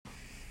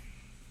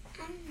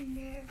I'm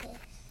nervous.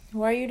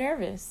 Why are you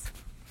nervous?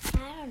 I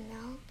don't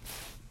know.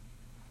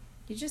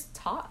 You just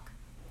talk.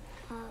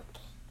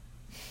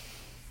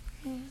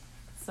 Okay.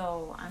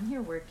 So I'm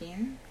here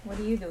working. What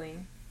are you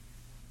doing?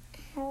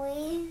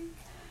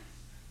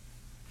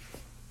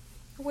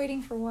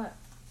 Waiting for what?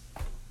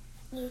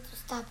 You to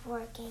stop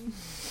working.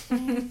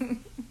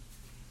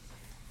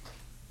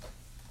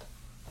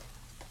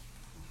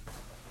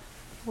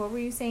 What were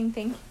you saying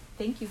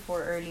thank you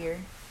for earlier?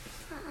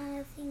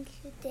 I think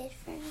you did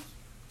for me.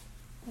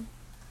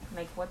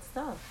 Like what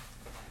stuff?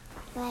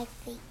 Like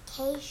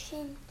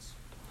vacations.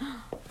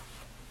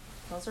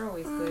 Those are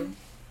always good.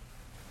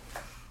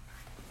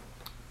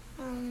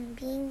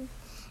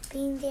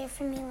 Being there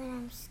for me when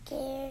I'm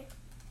scared.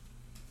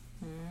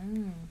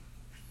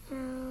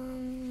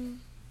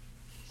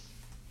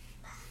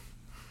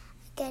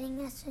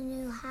 Getting us a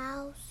new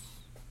house.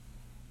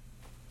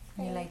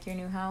 You like your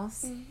new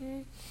house?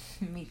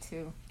 Mm-hmm. Me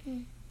too.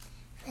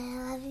 For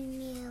loving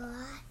me a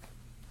lot.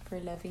 For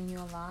loving you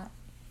a lot.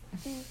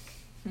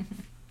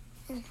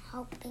 And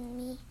helping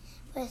me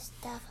with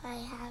stuff I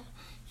have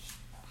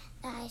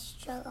that I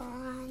struggle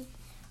on.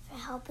 For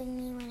helping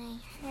me when I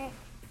hurt.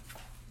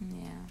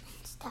 Yeah.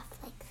 Stuff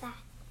like that.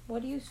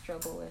 What do you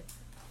struggle with?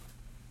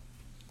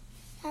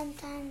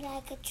 Sometimes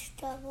I could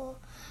struggle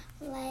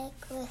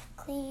like with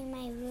cleaning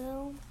my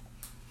room.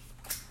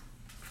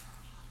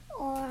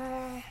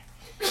 Or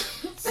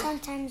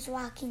sometimes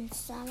walking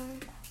Summer.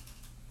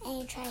 And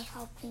you try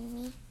helping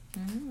me.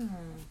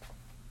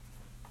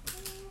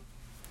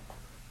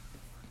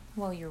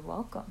 Well, you're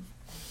welcome.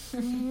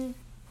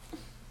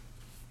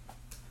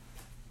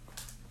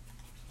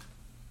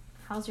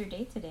 How's your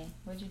day today?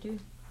 What'd you do?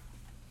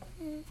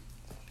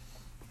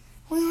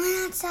 We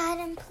went outside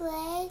and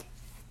played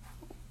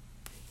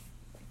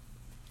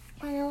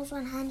when it was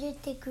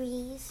 100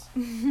 degrees.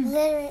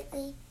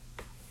 Literally.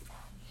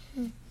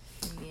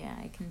 Yeah,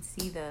 I can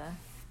see the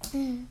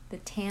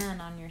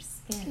tan on your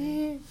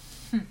skin.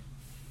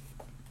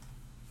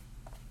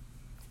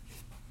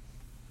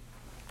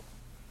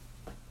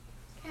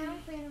 I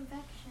don't play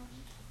Infection.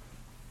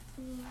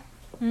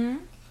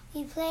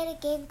 We played a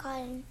game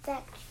called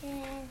Infection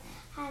and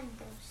had to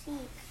go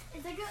see.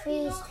 It's like a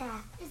freeze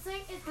tag. It's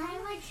kind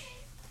of like.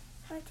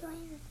 We're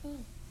doing the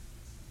thing.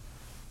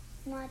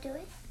 You want to do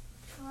it?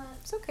 What?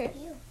 It's okay.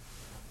 You.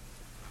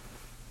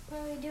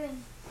 What are we doing?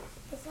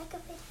 It's like a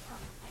video.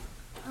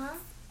 Huh?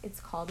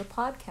 It's called a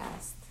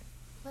podcast.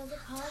 What's a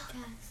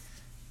podcast?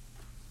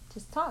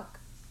 Just talk.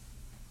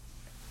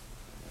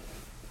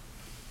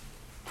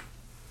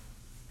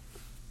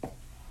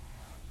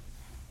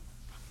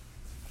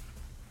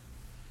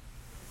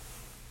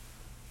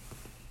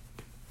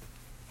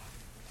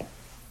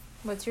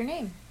 What's your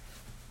name?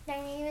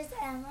 My name is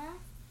Emma,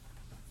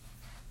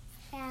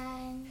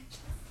 and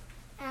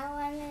I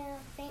want to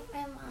thank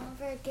my mom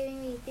for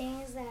giving me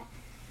things that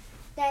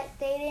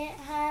they didn't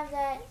have,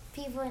 that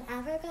people in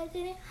Africa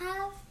didn't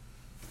have.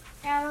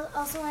 And I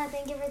also want to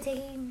thank you for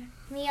taking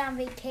me on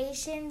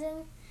vacations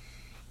and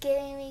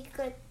giving me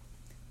good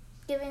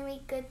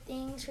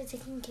things, for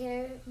taking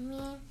care of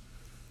me,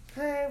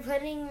 for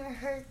putting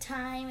her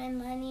time and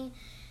money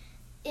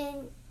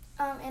in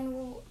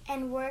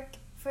and work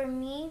for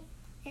me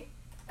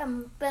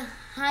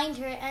behind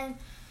her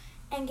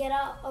and get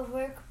out of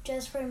work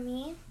just for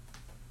me.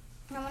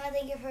 I want to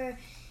thank you for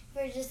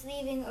just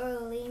leaving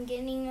early and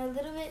getting a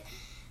little bit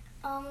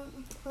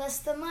less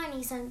the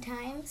money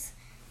sometimes.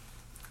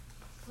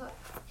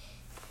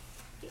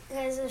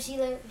 Because when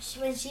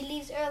she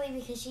leaves early,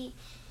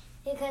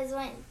 because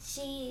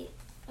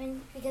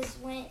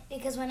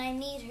when I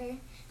need her,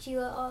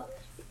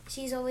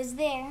 she's always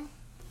there,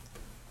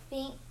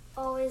 being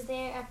always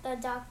there at the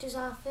doctor's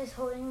office,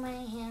 holding my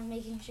hand,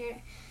 making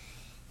sure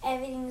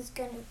everything's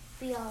gonna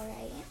be all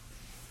right.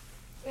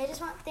 I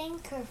just want to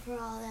thank her for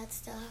all that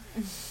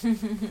stuff.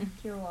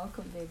 You're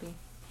welcome, baby.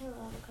 You're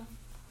welcome.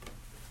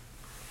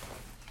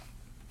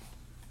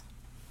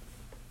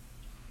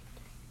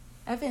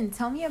 Evan,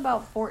 tell me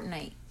about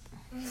Fortnite.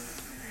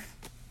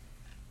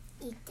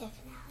 You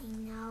definitely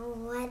know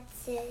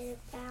what's it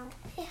about.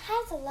 It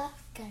has a lot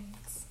of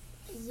guns.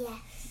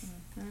 Yes.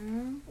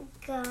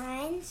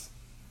 Guns.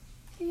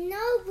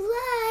 No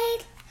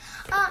blood.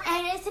 Oh,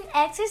 and it's an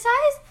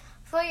exercise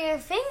for your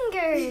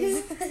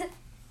fingers.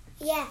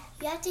 Yeah,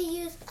 you have to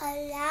use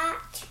a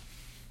lot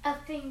of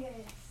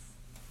fingers.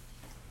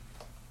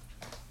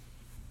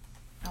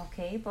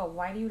 Okay, but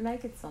why do you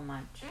like it so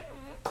much?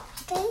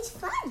 Because it's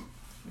fun.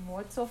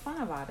 What's so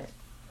fun about it?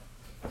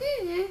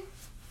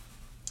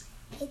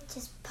 It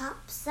just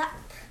pops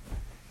up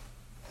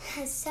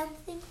as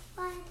something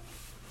fun.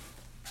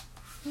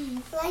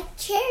 Like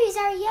cherries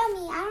are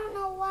yummy. I don't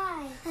know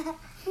why.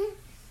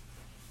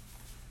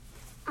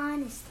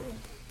 Honestly,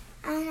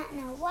 I don't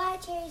know why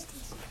cherries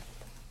taste good.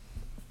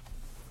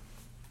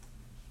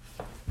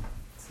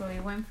 So we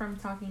went from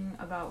talking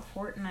about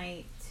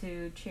Fortnite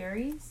to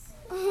cherries?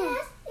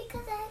 Yes,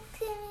 because I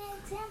give an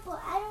example.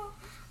 I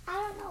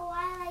don't know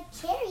why I like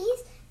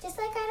cherries, just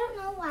like I don't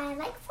know why I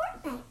like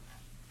Fortnite.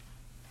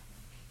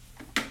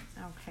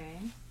 Okay.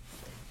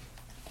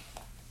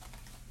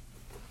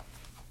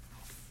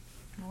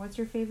 what's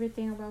your favorite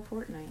thing about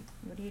Fortnite?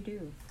 What do you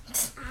do?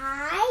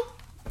 I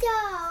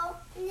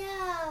don't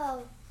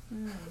know.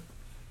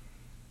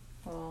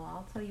 Well,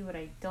 I'll tell you what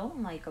I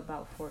don't like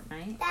about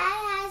Fortnite.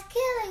 That has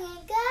killing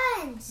and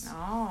guns.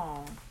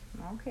 Oh,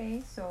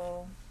 okay.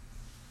 So,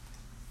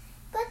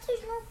 But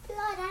there's no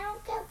blood. I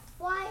don't get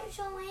why you're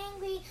so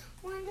angry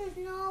when there's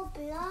no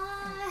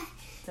blood.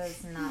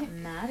 does not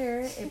matter.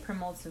 It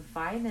promotes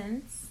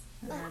violence.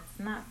 And that's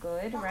not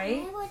good,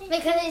 right? I wouldn't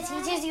Because do it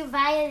that. teaches you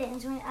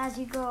violence as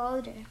you grow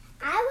older.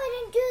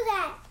 I wouldn't do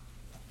that.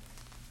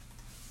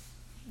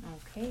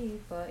 Okay,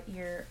 but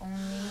you're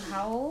only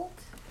how old?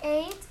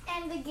 8,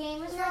 and the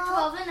game is for No,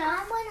 12 and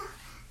up.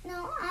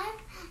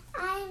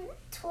 I'm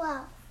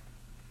 12.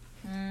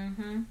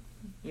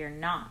 You're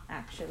not,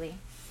 actually.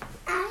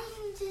 I'm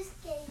just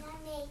kidding.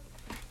 I'm 8.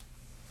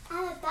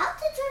 I'm about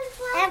to turn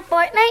 12. And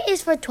Fortnite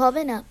is for 12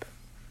 and up.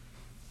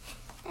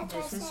 That's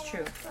why This I is said true.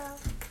 I was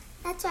 12.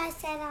 That's why I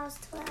said I was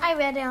 12. I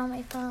read it on my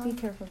Be phone.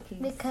 careful,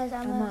 please. Because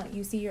I'm Emma,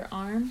 you see your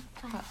arm?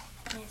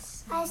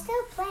 Yes. I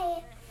still play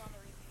it.